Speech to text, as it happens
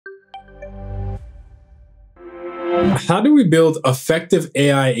How do we build effective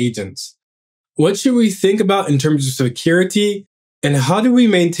AI agents? What should we think about in terms of security? And how do we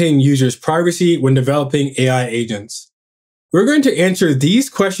maintain users' privacy when developing AI agents? We're going to answer these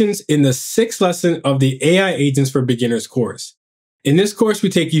questions in the 6th lesson of the AI Agents for Beginners course. In this course, we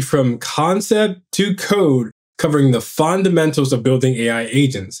take you from concept to code, covering the fundamentals of building AI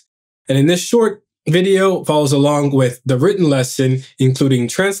agents. And in this short video follows along with the written lesson, including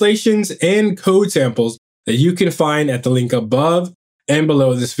translations and code samples that you can find at the link above and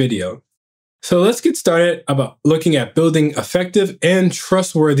below this video. So let's get started about looking at building effective and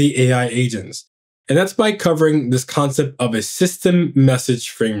trustworthy AI agents. And that's by covering this concept of a system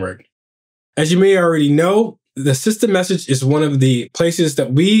message framework. As you may already know, the system message is one of the places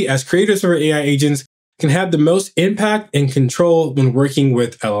that we, as creators of our AI agents, can have the most impact and control when working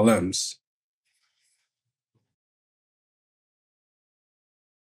with LLMs.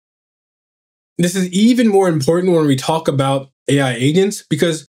 This is even more important when we talk about AI agents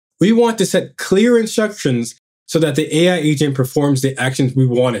because we want to set clear instructions so that the AI agent performs the actions we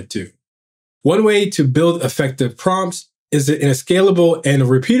want it to. One way to build effective prompts is in a scalable and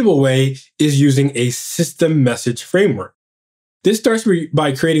repeatable way is using a system message framework. This starts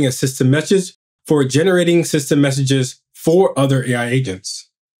by creating a system message for generating system messages for other AI agents.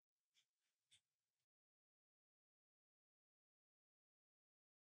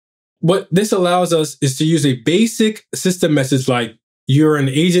 What this allows us is to use a basic system message like, "You're an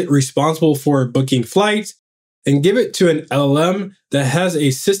agent responsible for booking flights," and give it to an LLM that has a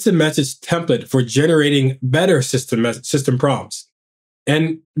system message template for generating better system prompts.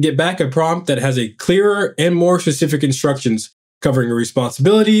 And get back a prompt that has a clearer and more specific instructions covering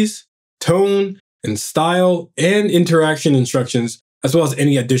responsibilities, tone, and style, and interaction instructions, as well as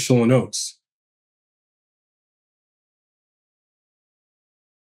any additional notes.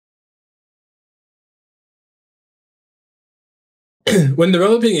 When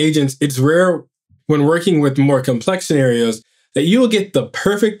developing agents, it's rare when working with more complex scenarios that you will get the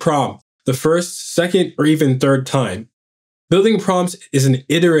perfect prompt the first, second, or even third time. Building prompts is an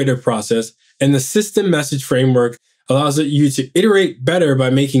iterative process, and the system message framework allows you to iterate better by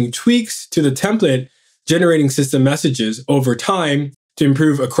making tweaks to the template, generating system messages over time to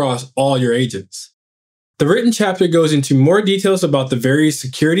improve across all your agents. The written chapter goes into more details about the various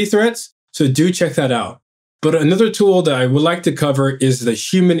security threats, so do check that out. But another tool that I would like to cover is the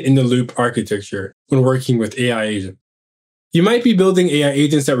human-in-the-loop architecture when working with AI agents. You might be building AI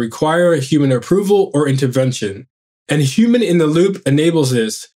agents that require human approval or intervention, and human-in-the-loop enables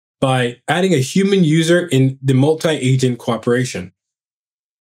this by adding a human user in the multi-agent cooperation.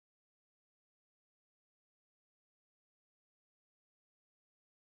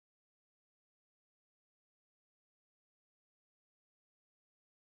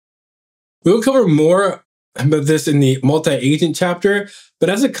 We'll cover more about this in the multi-agent chapter, but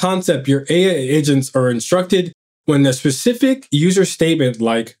as a concept, your AI agents are instructed when a specific user statement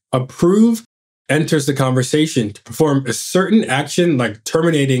like approve enters the conversation to perform a certain action like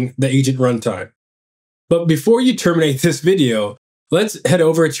terminating the agent runtime. But before you terminate this video, let's head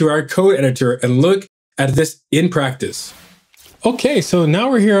over to our code editor and look at this in practice. Okay, so now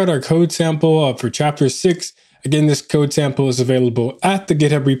we're here at our code sample for chapter 6. Again, this code sample is available at the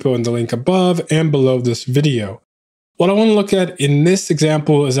GitHub repo in the link above and below this video. What I want to look at in this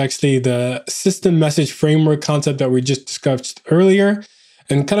example is actually the system message framework concept that we just discussed earlier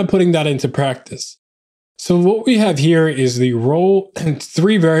and kind of putting that into practice. So what we have here is the role and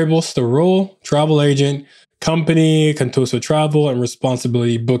 3 variables: the role, travel agent, company, Contoso travel, and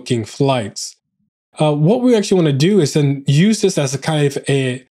responsibility, booking flights. What we actually want to do is then use this as a kind of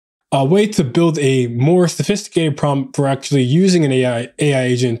a way to build a more sophisticated prompt for actually using an AI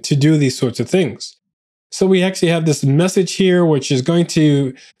agent to do these sorts of things. So we actually have this message here, which is going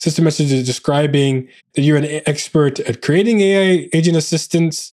to, system message is describing that you're an expert at creating AI agent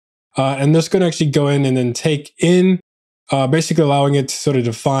assistants. And that's going to actually go in and then take in, basically allowing it to sort of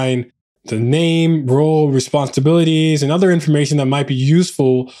define the name, role, responsibilities, and other information that might be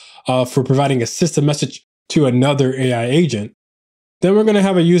useful for providing a system message to another AI agent. Then we're going to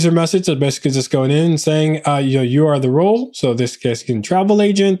have a user message that basically is just going in and saying, you are the role. So this case, you can travel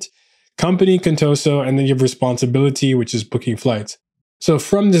agent, company, Contoso, and then you have responsibility, which is booking flights. So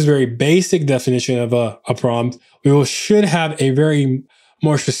from this very basic definition of a prompt, we should have a very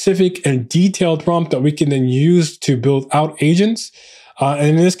more specific and detailed prompt that we can then use to build out agents. And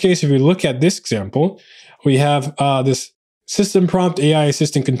in this case, if we look at this example, we have this system prompt, AI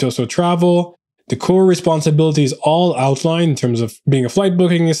assistant Contoso travel. The core responsibilities all outlined in terms of being a flight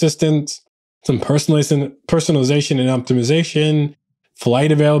booking assistant, some personalization and optimization,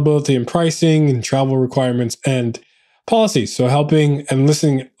 flight availability and pricing, and travel requirements, and policies. So helping and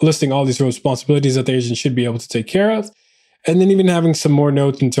listing all these responsibilities that the agent should be able to take care of. And then even having some more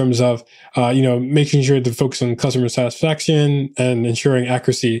notes in terms of, making sure to focus on customer satisfaction and ensuring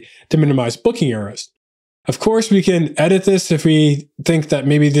accuracy to minimize booking errors. Of course, we can edit this if we think that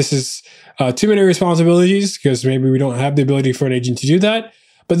maybe this is too many responsibilities, because maybe we don't have the ability for an agent to do that.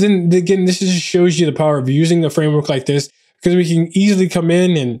 But then again, this just shows you the power of using a framework like this, because we can easily come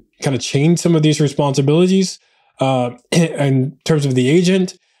in and kind of change some of these responsibilities in terms of the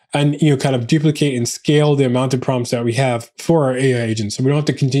agent, and kind of duplicate and scale the amount of prompts that we have for our AI agents. So we don't have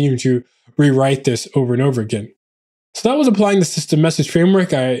to continue to rewrite this over and over again. So that was applying the system message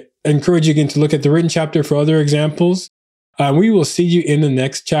framework. I encourage you again to look at the written chapter for other examples. We will see you in the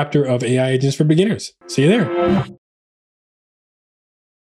next chapter of AI Agents for Beginners. See you there.